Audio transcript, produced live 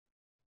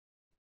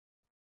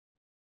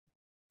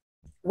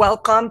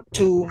Welcome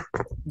to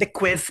the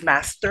Quiz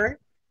Master.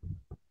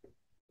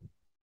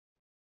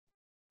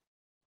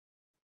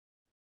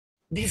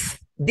 This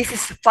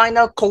is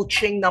final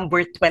coaching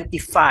number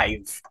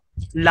 25,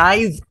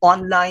 live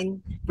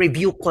online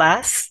review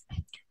class,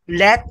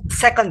 let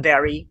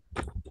secondary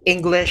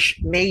English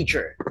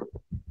major.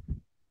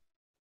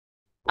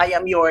 I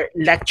am your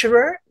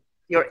lecturer,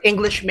 your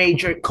English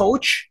major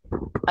coach.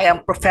 I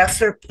am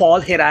Professor Paul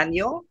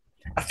Hiranio,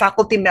 a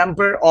faculty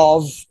member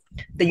of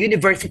the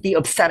University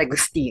of San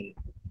Agustin.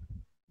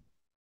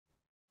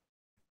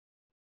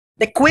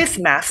 The Quiz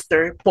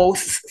Master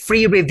posts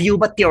free review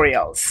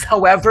materials.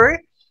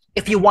 However,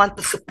 if you want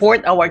to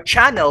support our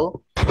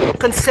channel,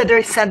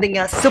 consider sending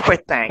us super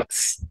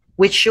thanks,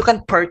 which you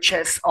can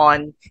purchase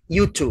on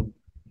YouTube.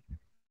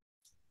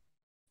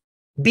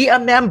 Be a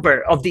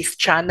member of this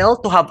channel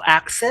to have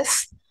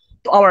access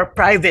to our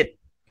private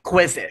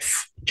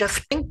quizzes.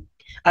 Just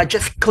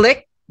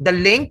click the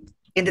link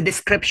in the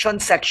description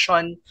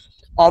section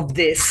of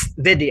this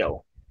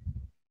video.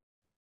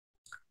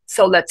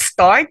 So let's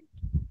start.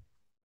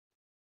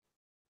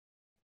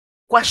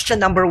 Question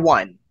number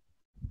 1.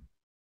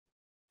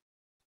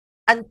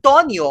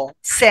 Antonio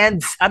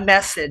sends a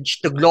message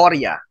to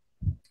Gloria.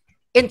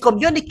 In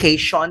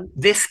communication,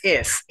 this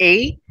is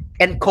A,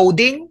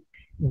 encoding,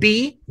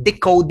 B,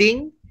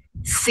 decoding,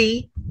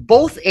 C,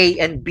 both A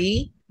and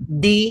B,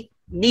 D,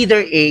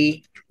 neither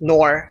A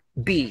nor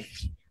B.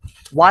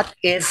 What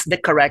is the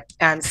correct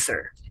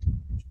answer?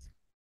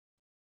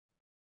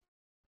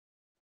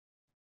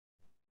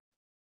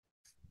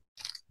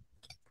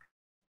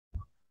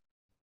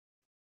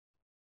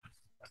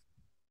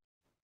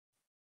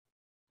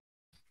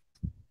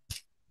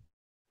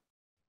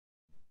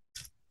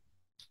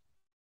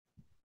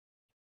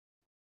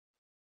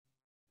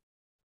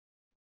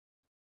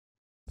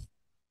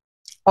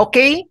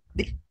 Okay,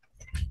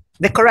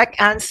 the correct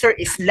answer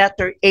is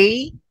letter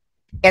A,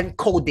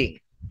 encoding.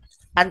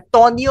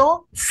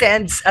 Antonio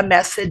sends a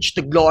message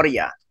to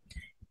Gloria.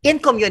 In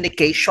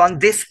communication,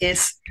 this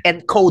is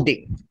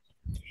encoding.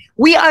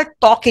 We are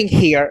talking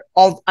here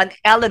of an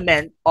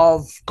element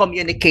of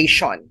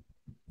communication.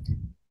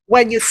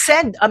 When you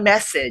send a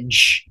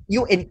message,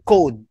 you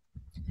encode.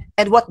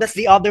 And what does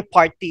the other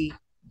party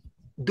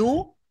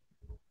do?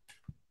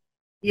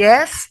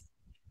 Yes?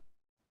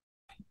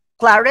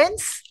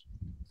 Clarence?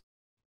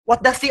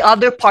 What does the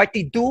other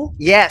party do?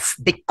 Yes,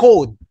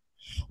 decode.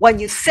 When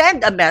you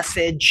send a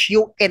message,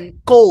 you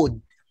encode.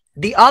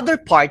 The other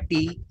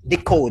party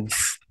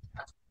decodes.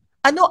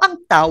 Ano ang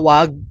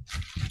tawag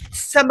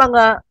sa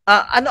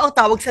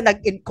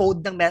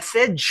nag-encode ng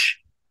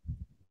message?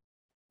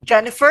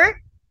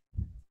 Jennifer?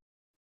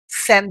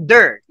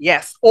 Sender,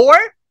 yes,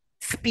 or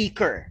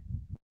speaker.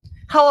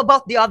 How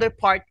about the other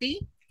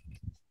party?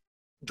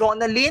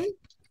 Jonalyn?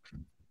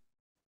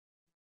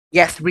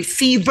 Yes,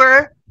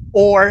 receiver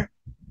or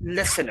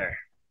listener.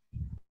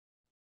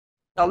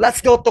 Now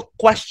let's go to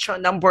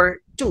question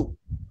number 2.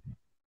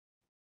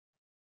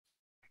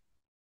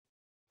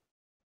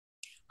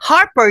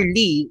 Harper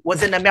Lee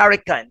was an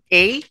American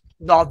A,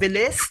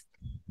 novelist,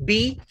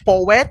 B,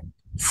 poet,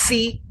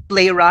 C,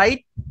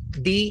 playwright,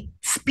 D,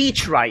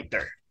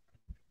 speechwriter.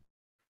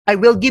 I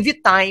will give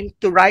you time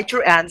to write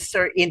your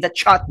answer in the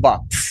chat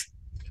box.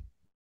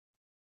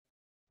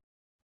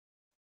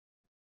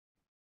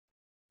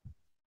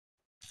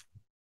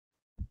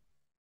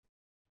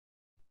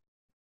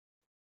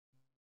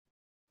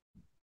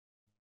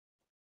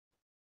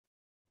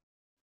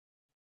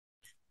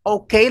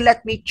 Okay,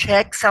 let me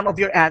check some of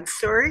your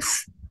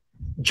answers.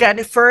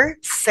 Jennifer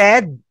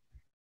said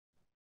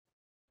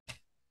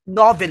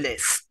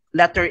novelist,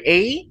 letter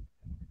A.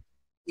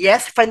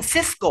 Yes,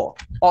 Francisco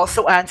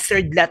also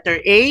answered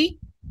letter A.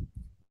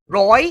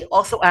 Roy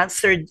also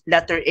answered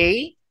letter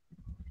A.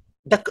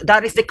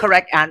 That is the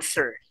correct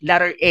answer,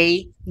 letter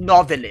A,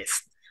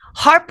 novelist.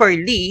 Harper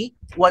Lee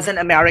was an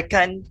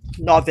American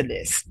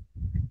novelist.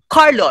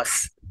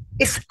 Carlos,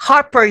 is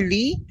Harper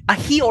Lee a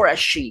he or a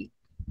she?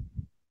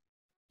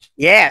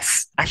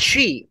 Yes, a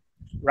she,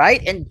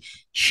 right? And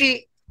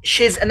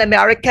she's an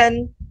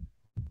American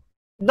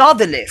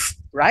novelist,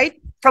 right?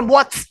 From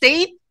what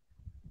state?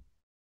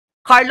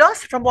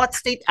 Carlos, from what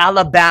state?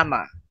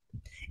 Alabama.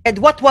 And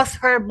what was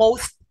her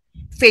most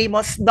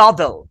famous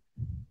novel?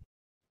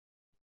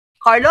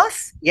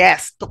 Carlos?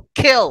 Yes, To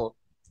Kill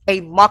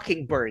a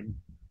Mockingbird.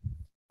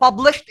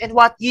 Published in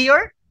what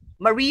year?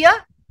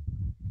 Maria?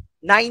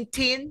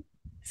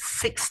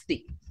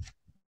 1960.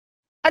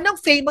 Anong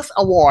famous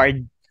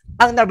award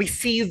ang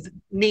na-receive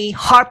ni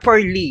Harper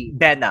Lee,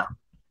 Bena?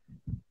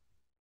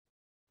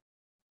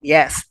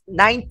 Yes,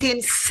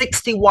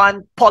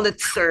 1961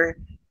 Pulitzer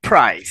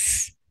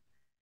Prize.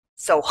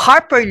 So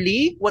Harper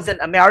Lee was an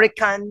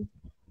American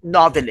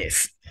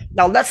novelist.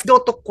 Now let's go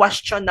to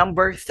question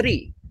number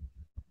 3.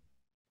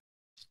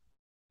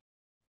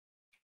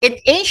 In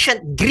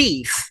ancient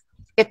Greece,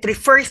 it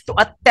refers to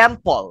a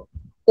temple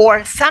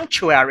or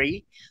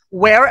sanctuary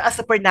where a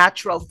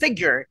supernatural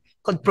figure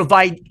could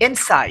provide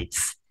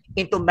insights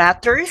into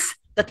matters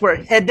that were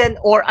hidden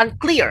or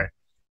unclear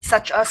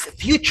such as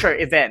future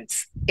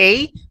events?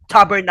 A.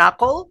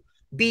 Tabernacle.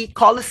 B.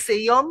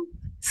 Colosseum.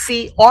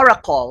 C.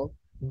 Oracle.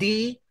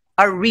 D.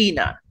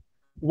 Arena.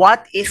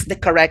 What is the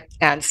correct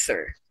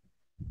answer?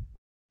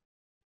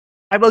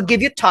 I will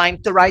give you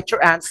time to write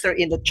your answer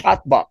in the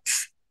chat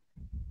box.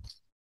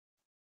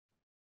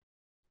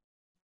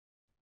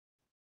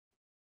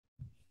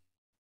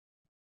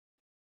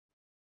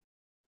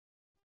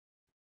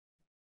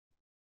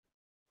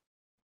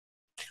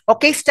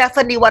 Okay,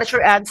 Stephanie, what is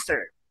your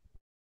answer?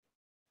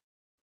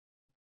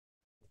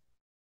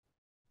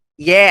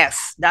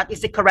 Yes, that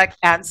is the correct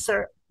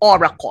answer.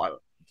 Oracle.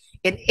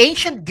 In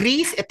ancient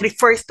Greece, it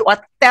refers to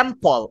a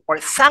temple or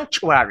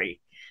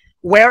sanctuary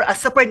where a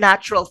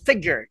supernatural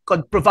figure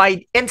could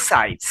provide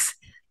insights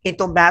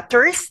into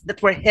matters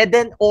that were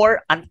hidden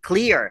or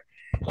unclear,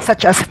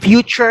 such as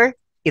future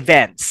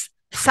events.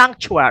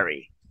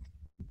 Sanctuary.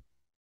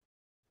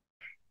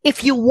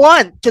 If you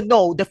want to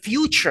know the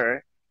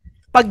future,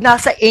 pag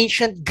nasa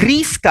ancient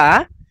Greece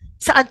ka,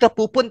 saan ka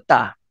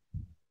pupunta?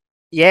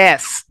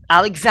 Yes,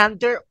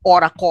 Alexander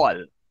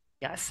Oracle.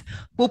 Yes.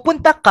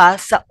 Pupunta ka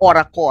sa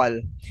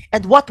Oracle.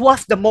 And what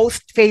was the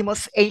most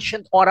famous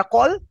ancient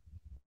oracle?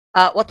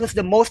 What was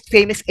the most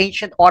famous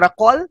ancient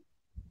oracle?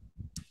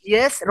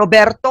 Yes,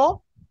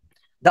 Roberto,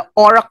 the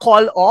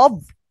Oracle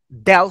of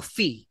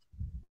Delphi.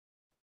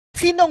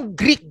 Sinong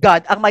Greek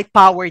god ang may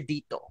power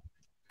dito?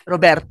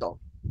 Roberto.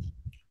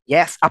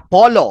 Yes,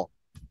 Apollo.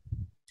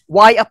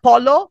 Why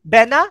Apollo,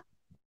 Bena?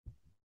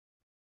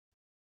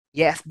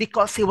 Yes,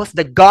 because he was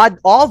the god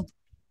of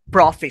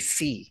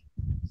prophecy.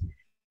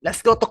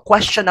 Let's go to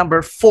question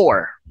number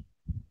 4.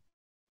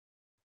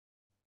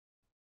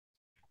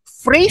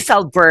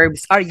 Phrasal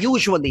verbs are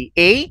usually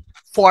A,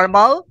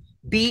 formal,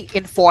 B,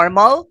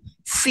 informal,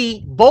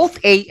 C,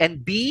 both A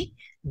and B,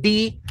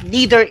 D,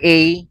 neither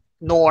A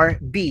nor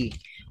B.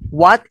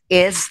 What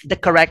is the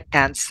correct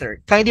answer?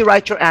 Kindly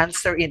write your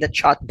answer in the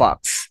chat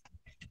box.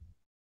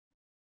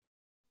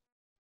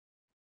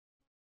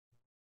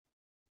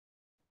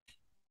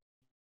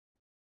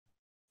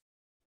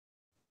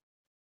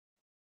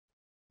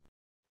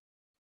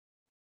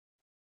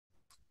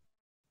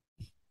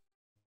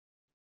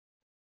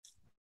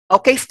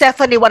 Okay,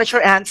 Stephanie, what is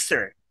your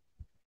answer?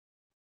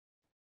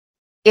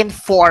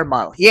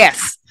 Informal.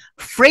 Yes.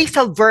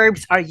 Phrasal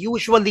verbs are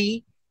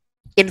usually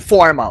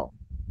informal.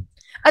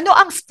 Ano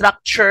ang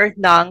structure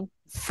ng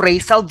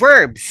phrasal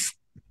verbs?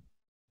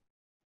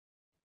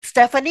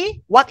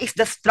 Stephanie, what is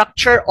the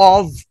structure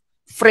of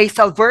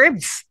phrasal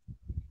verbs?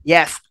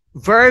 Yes,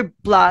 verb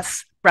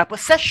plus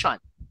preposition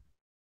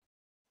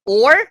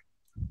or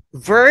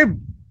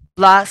verb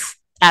plus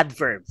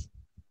adverb.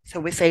 So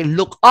we say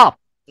look up.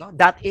 No?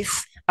 That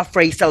is a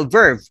phrasal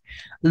verb.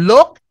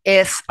 Look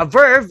is a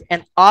verb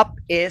and up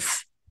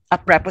is a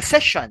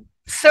preposition.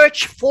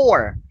 Search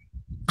for,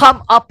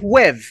 come up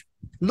with,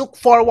 look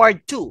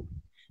forward to.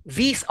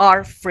 These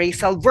are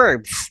phrasal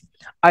verbs.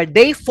 Are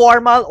they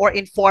formal or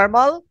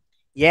informal?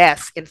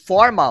 Yes,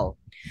 informal.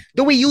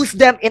 Do we use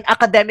them in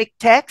academic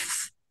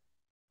texts?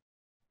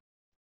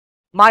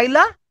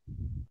 Myla?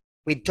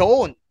 We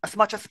don't. As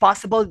much as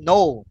possible,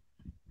 no.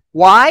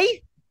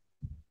 Why?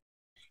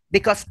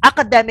 Because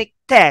academic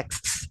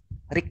texts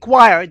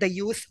require the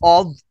use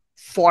of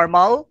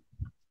formal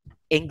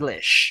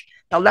English.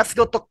 Now let's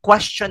go to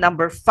question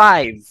number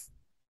 5.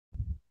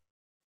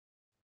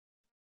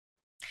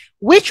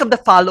 Which of the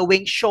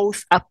following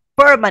shows a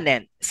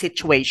permanent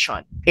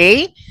situation?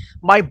 A,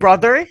 my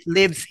brother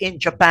lives in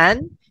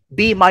Japan.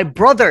 B, my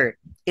brother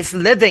is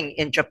living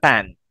in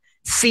Japan.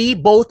 C,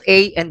 both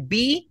A and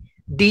B.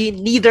 D,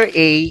 neither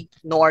A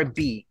nor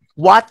B.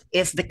 What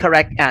is the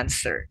correct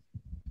answer?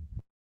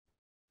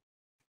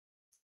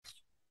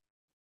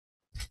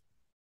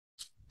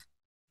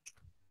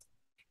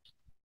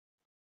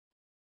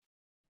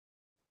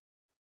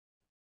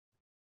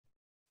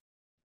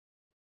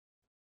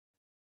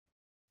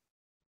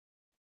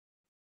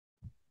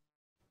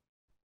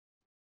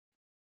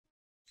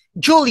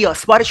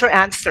 Julius, what is your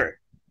answer?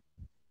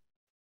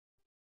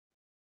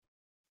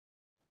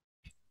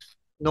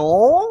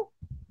 No?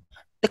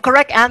 The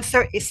correct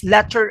answer is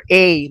letter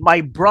A.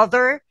 My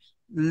brother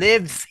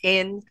lives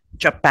in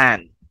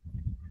Japan.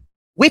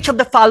 Which of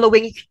the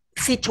following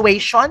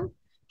situation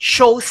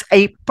shows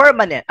a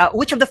permanent,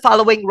 which of the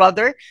following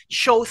rather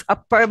shows a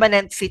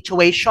permanent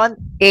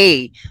situation?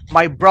 A,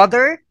 my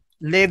brother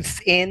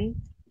lives in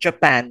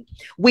Japan.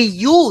 We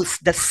use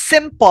the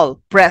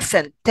simple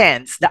present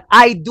tense, the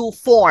I do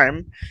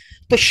form,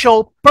 to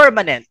show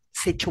permanent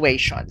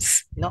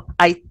situations. You know,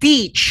 I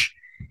teach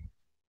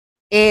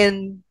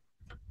in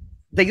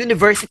the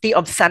University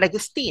of San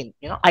Agustin.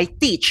 You know, I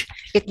teach.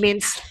 It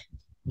means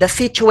the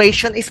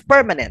situation is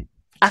permanent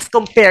as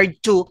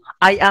compared to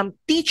I am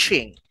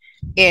teaching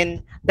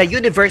in the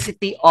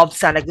University of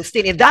San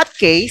Agustin. In that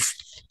case,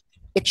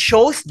 it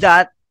shows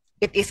that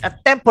it is a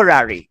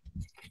temporary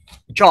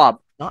job,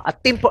 no?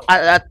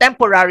 a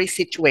temporary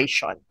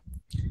situation.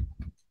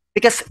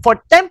 Because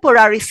for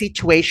temporary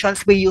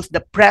situations, we use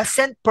the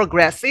present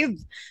progressive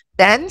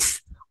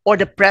tense or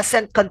the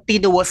present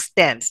continuous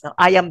tense. Now,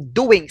 I am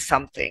doing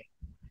something.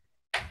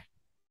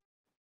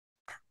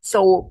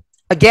 So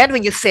again,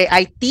 when you say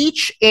I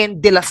teach in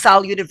De La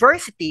Salle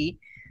University,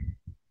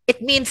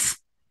 it means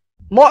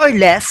more or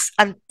less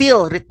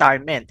until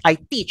retirement. I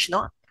teach,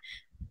 no?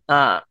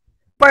 Uh,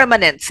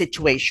 Permanent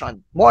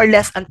situation, more or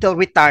less until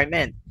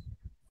retirement.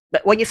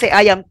 But when you say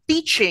I am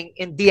teaching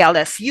in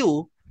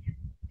DLSU,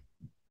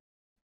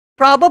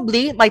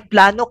 probably may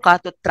plano ka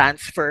to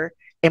transfer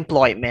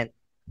employment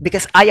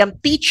because I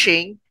am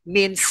teaching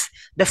means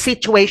the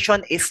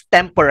situation is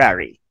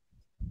temporary.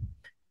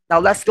 Now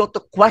let's go to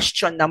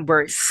question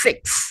number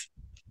 6.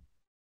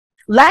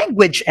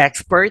 Language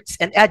experts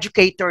and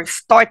educators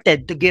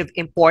started to give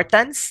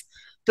importance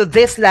to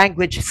this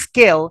language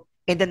skill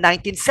in the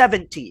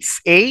 1970s.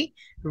 A,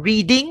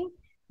 reading.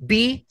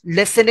 B,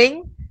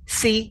 listening.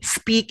 C,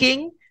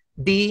 speaking.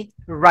 D,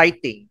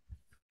 writing.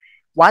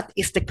 What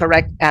is the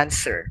correct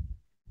answer?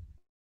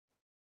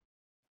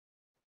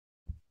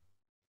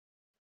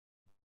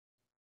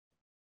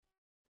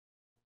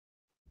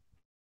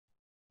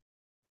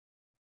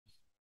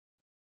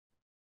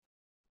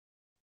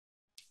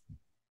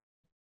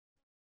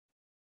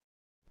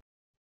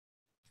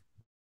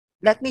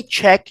 Let me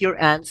check your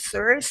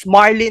answers.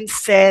 Marlene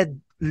said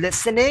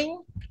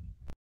listening.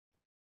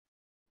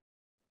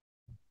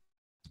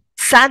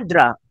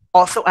 Sandra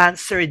also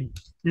answered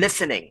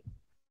listening.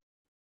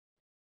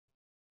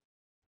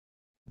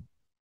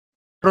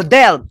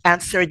 Rodel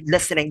answered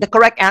listening. The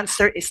correct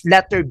answer is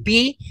letter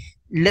B,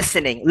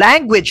 listening.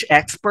 Language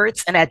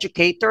experts and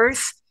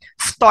educators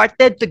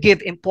started to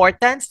give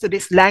importance to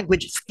this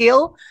language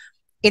skill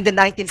in the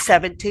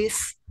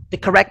 1970s. The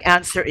correct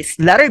answer is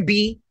letter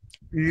B,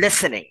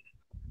 listening.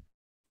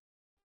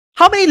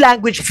 How many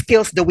language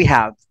skills do we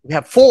have? We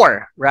have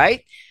 4,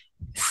 right?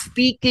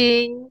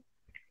 Speaking,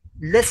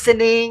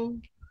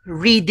 listening,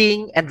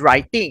 reading, and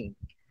writing.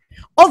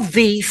 Of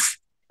these,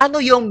 ano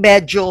yung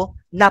medyo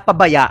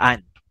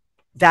napabayaan?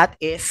 That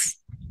is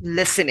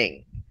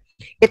listening.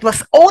 It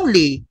was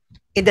only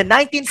in the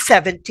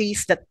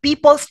 1970s that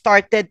people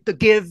started to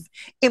give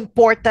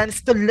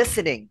importance to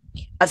listening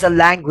as a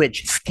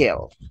language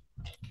skill.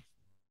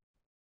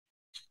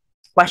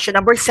 Question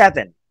number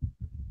 7.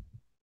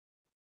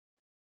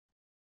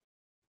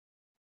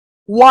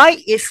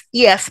 Why is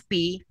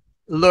ESP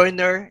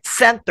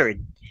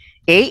learner-centered?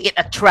 A, it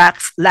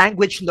attracts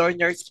language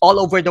learners all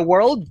over the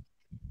world.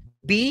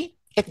 B,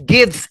 it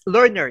gives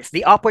learners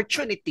the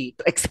opportunity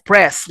to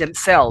express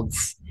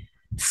themselves.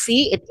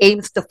 C, it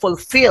aims to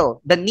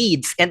fulfill the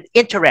needs and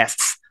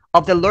interests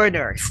of the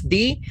learners.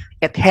 D,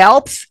 it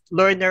helps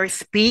learners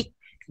speak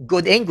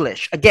good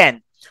English.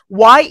 Again,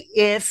 why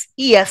is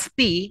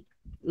ESP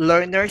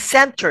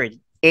learner-centered?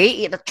 A,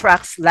 it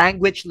attracts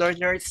language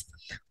learners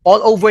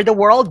all over the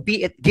world.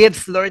 B, it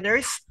gives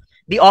learners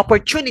the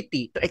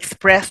opportunity to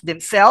express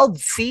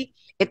themselves. C,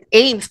 it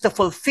aims to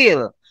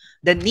fulfill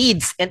the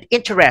needs and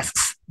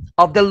interests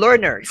of the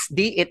learners.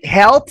 D, it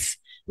helps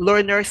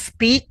learners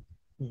speak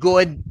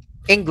good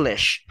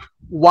English.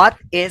 What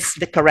is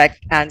the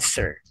correct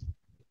answer?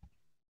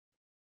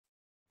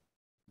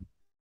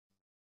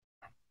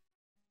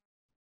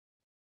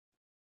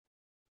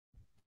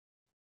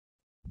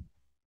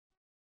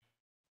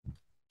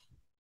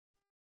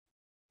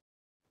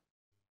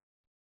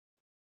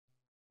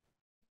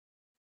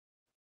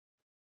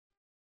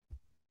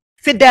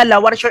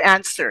 Fidela, what is your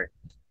answer?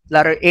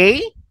 Letter A,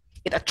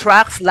 it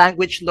attracts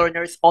language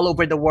learners all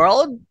over the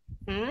world.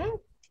 Hmm?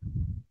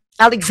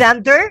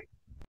 Alexander,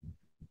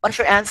 what is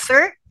your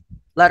answer?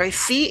 Letter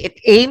C, it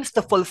aims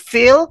to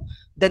fulfill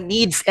the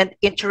needs and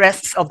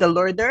interests of the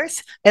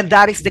learners. And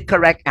that is the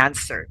correct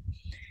answer.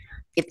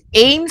 It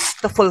aims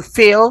to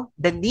fulfill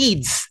the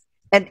needs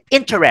and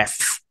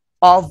interests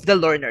of the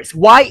learners.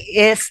 Why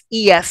is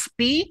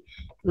ESP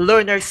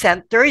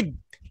learner-centered?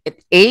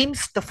 It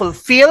aims to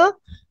fulfill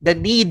the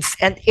needs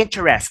and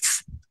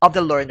interests of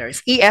the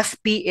learners.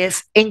 ESP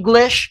is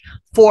English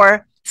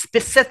for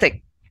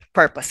specific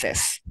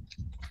purposes.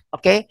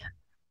 Okay?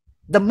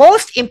 The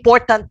most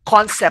important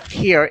concept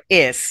here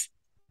is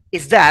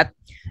that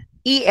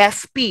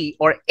ESP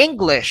or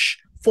English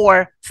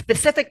for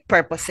specific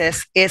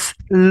purposes is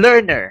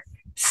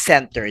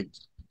learner-centered.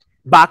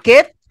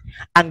 Bakit?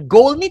 Ang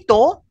goal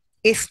nito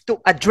is to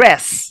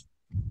address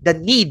the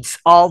needs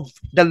of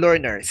the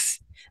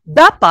learners.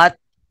 Dapat,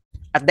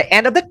 at the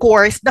end of the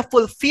course,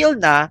 na-fulfill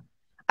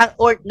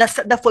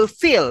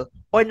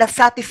or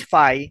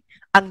na-satisfy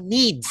ang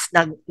needs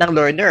ng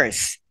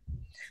learners.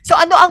 So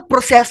ano ang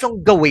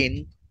prosesong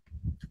gawin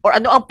or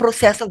ano ang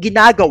prosesong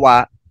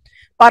ginagawa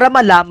para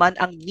malaman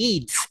ang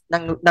needs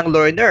ng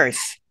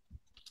learners?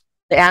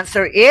 The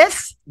answer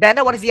is,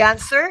 Bena, what is the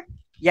answer?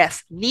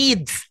 Yes,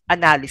 needs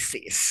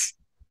analysis.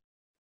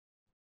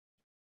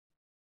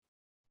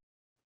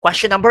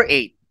 Question number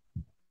 8.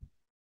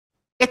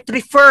 It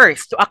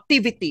refers to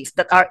activities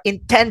that are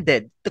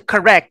intended to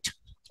correct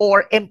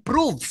or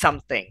improve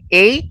something.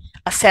 A,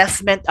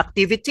 assessment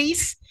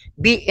activities.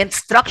 B,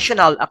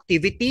 instructional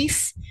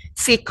activities.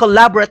 C,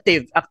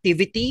 collaborative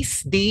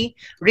activities. D,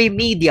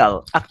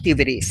 remedial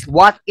activities.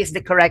 What is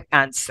the correct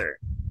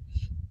answer?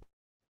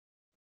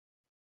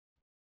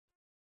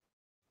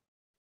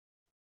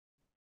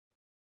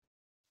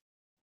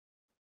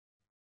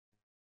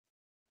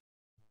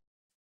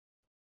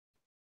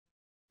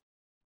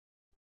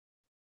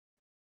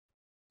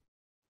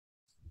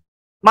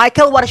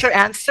 Michael, what is your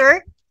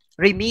answer?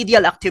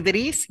 Remedial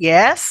activities,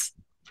 yes.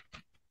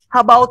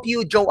 How about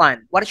you,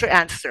 Joanne? What is your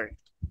answer?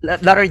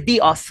 Letter D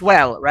as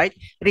well, right?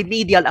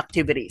 Remedial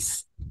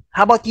activities.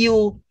 How about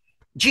you,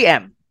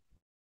 GM?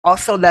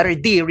 Also, letter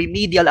D,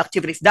 remedial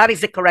activities. That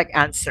is the correct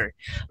answer.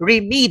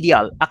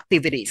 Remedial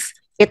activities.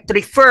 It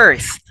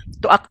refers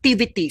to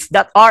activities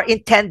that are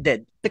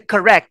intended to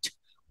correct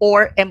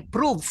or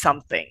improve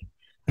something.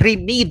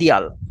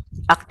 Remedial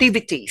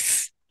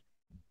activities.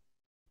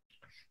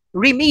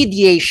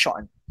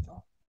 Remediation.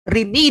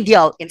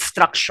 Remedial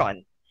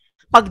instruction.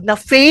 Pag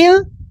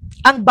na-fail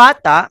ang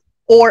bata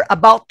or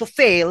about to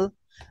fail,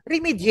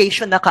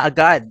 remediation na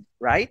kaagad,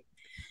 right?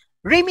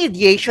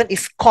 Remediation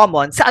is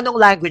common sa anong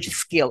language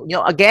skill? You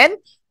know, again,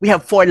 we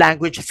have 4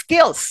 language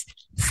skills.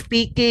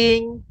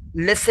 Speaking,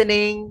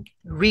 listening,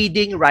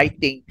 reading,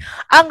 writing.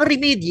 Ang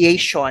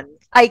remediation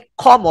ay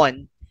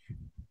common,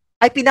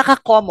 ay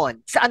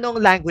pinaka-common sa anong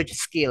language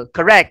skill?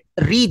 Correct.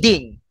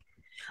 Reading.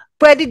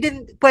 Pwede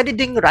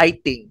din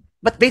writing,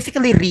 but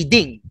basically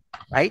reading,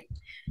 right?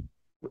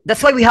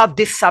 That's why we have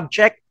this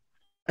subject,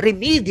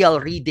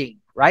 remedial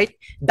reading, right?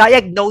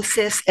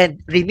 Diagnosis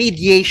and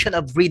remediation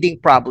of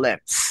reading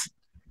problems.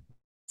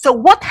 So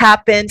what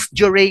happens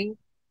during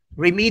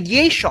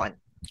remediation?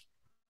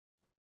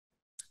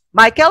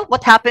 Michael,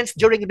 what happens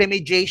during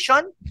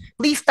remediation?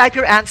 Please type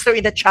your answer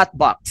in the chat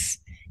box.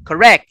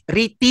 Correct.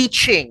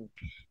 Reteaching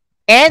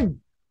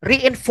and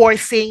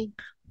reinforcing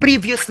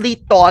previously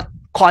taught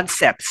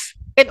concepts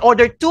in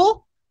order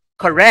to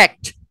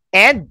correct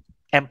and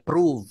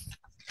improve.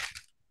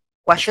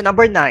 Question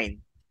number 9.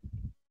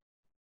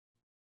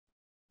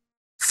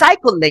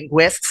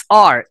 Psycholinguists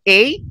are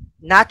A,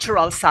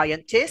 natural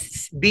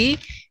scientists, B,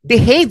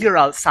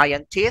 behavioral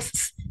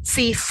scientists,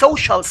 C,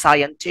 social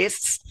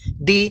scientists,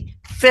 D,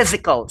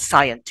 physical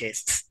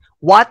scientists.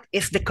 What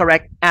is the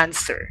correct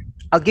answer?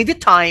 I'll give you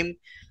time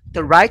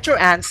to write your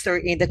answer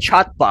in the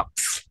chat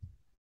box.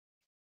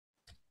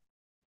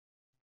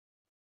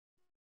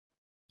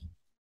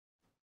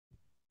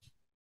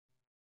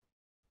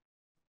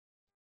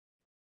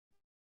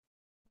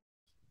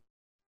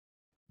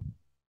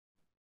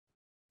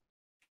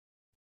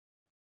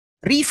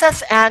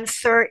 Risa's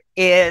answer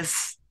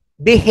is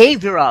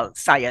behavioral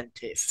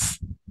scientists.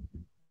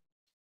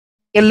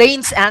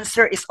 Elaine's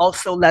answer is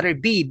also letter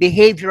B,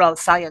 behavioral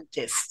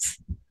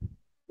scientists.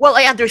 Well,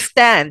 I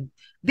understand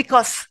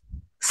because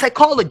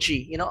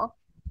psychology, you know,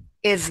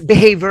 is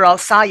behavioral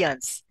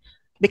science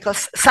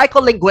because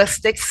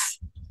psycholinguistics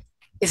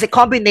is a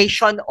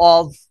combination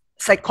of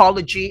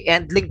psychology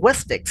and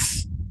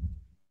linguistics,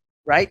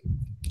 right?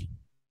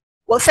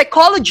 Well,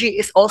 psychology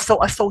is also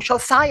a social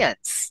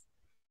science.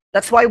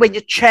 That's why when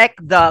you check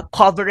the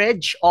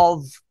coverage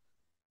of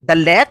the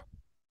LET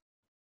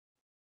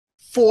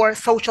for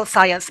social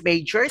science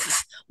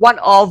majors, one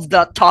of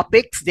the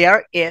topics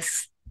there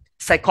is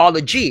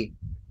psychology.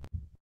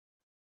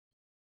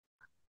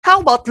 How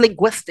about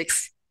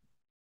linguistics?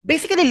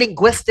 Basically,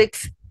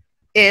 linguistics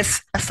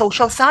is a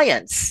social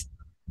science.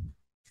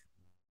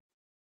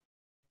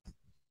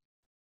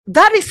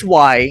 That is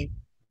why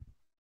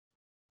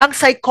ang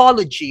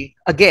psychology,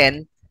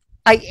 again,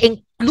 ay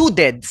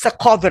included sa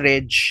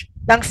coverage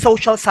ng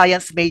social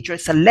science major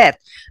sa LET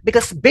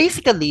because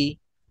basically,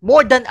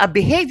 more than a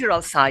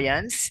behavioral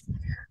science,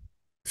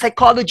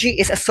 psychology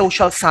is a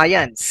social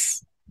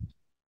science.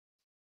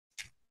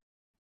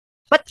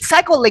 But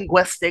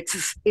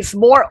psycholinguistics is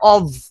more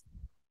of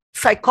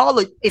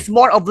psychology, is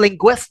more of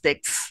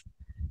linguistics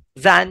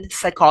than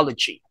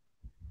psychology.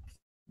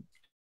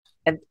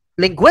 And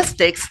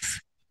linguistics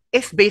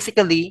is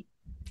basically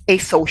a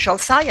social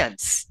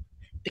science.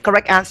 The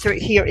correct answer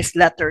here is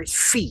letter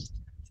C.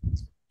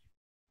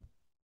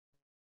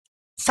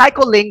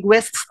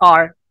 Psycholinguists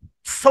are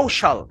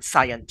social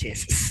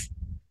scientists.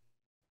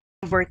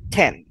 Number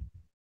 10.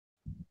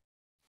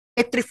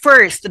 It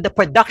refers to the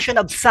production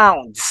of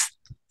sounds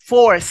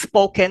for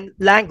spoken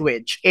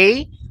language.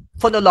 A,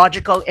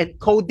 phonological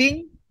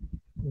encoding.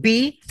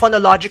 B,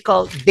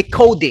 phonological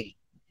decoding.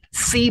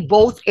 C,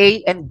 both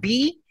A and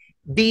B.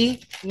 D,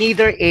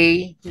 neither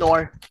A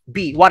nor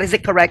B. What is the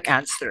correct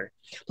answer?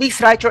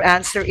 Please write your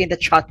answer in the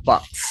chat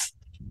box.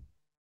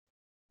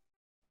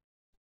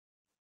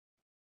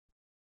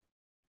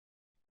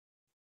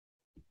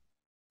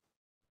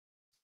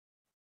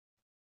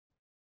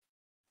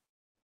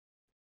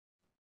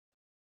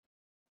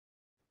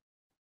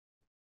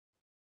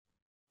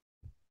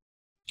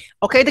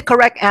 Okay, the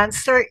correct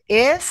answer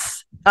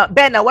is,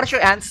 Benna, what is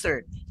your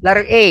answer?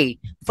 Letter A,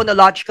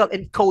 phonological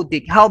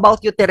encoding. How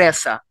about you,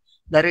 Teresa?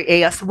 Letter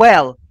A as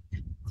well,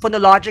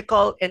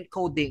 phonological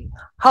encoding.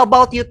 How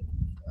about you,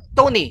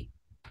 Tony?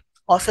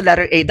 Also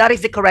letter A. That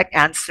is the correct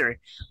answer.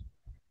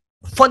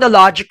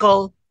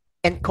 Phonological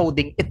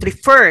encoding. It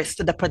refers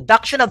to the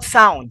production of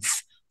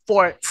sounds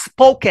for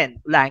spoken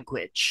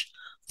language.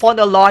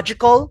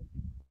 Phonological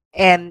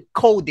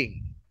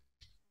encoding.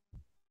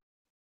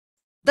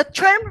 The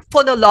term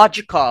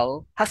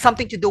phonological has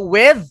something to do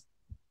with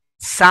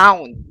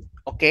sound,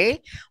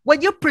 okay?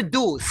 When you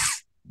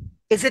produce,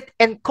 is it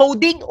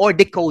encoding or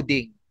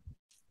decoding?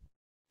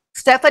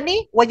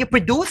 Stephanie, when you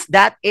produce,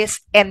 that is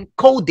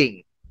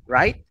encoding,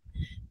 right?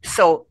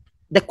 So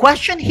the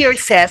question here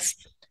says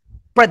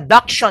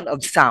production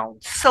of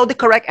sound. So the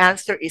correct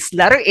answer is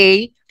letter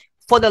A,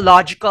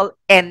 phonological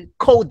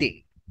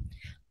encoding.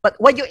 But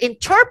when you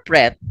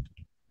interpret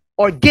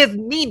or give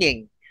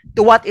meaning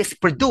to what is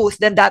produced,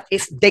 then that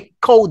is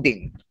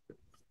decoding.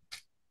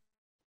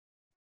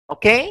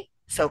 Okay?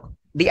 So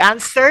the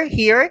answer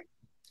here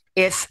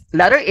is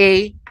letter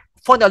A,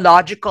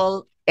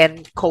 phonological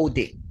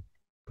encoding.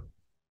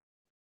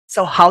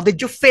 So how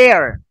did you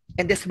fare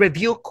in this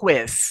review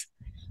quiz?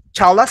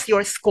 Tell us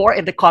your score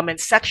in the comment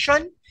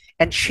section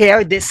and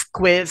share this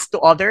quiz to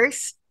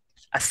others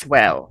as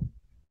well.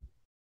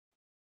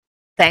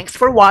 Thanks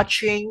for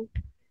watching.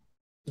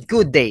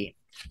 Good day,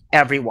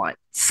 everyone.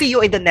 See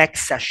you in the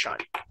next session.